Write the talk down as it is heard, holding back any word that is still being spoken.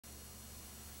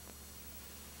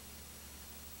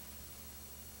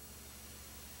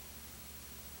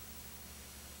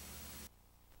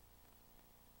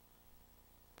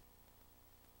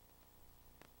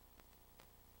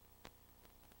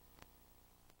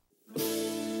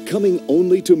Coming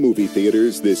only to movie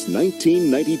theaters this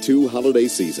 1992 holiday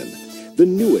season, the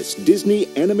newest Disney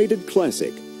animated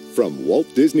classic from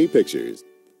Walt Disney Pictures.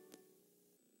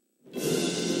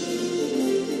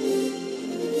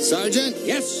 Sergeant?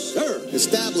 Yes, sir.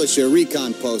 Establish a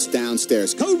recon post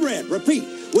downstairs. Code Red, repeat.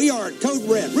 We are at Code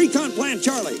Red. Recon Plan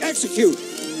Charlie. Execute.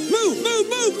 Move, move,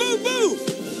 move, move, move.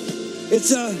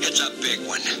 It's a big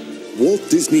one. Walt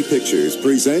Disney Pictures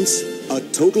presents a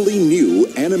totally new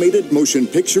animated motion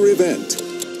picture event.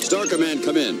 Star Command,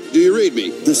 come in. Do you read me?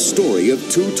 The story of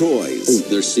two toys.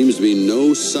 There seems to be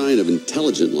no sign of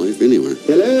intelligent life anywhere.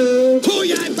 Hello?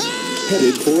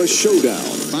 Headed for a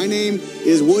showdown. My name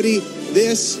is Woody.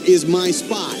 This is my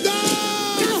spot.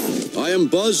 I am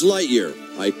Buzz Lightyear.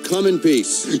 I come in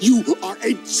peace. You are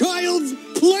a child's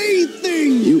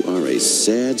plaything. You are a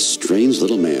sad, strange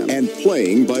little man. And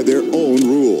playing by their own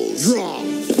rules. Draw.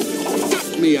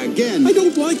 Got me again. I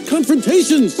don't like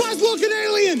confrontations. Buzz, look, an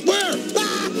alien. Where?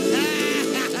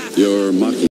 You're mocking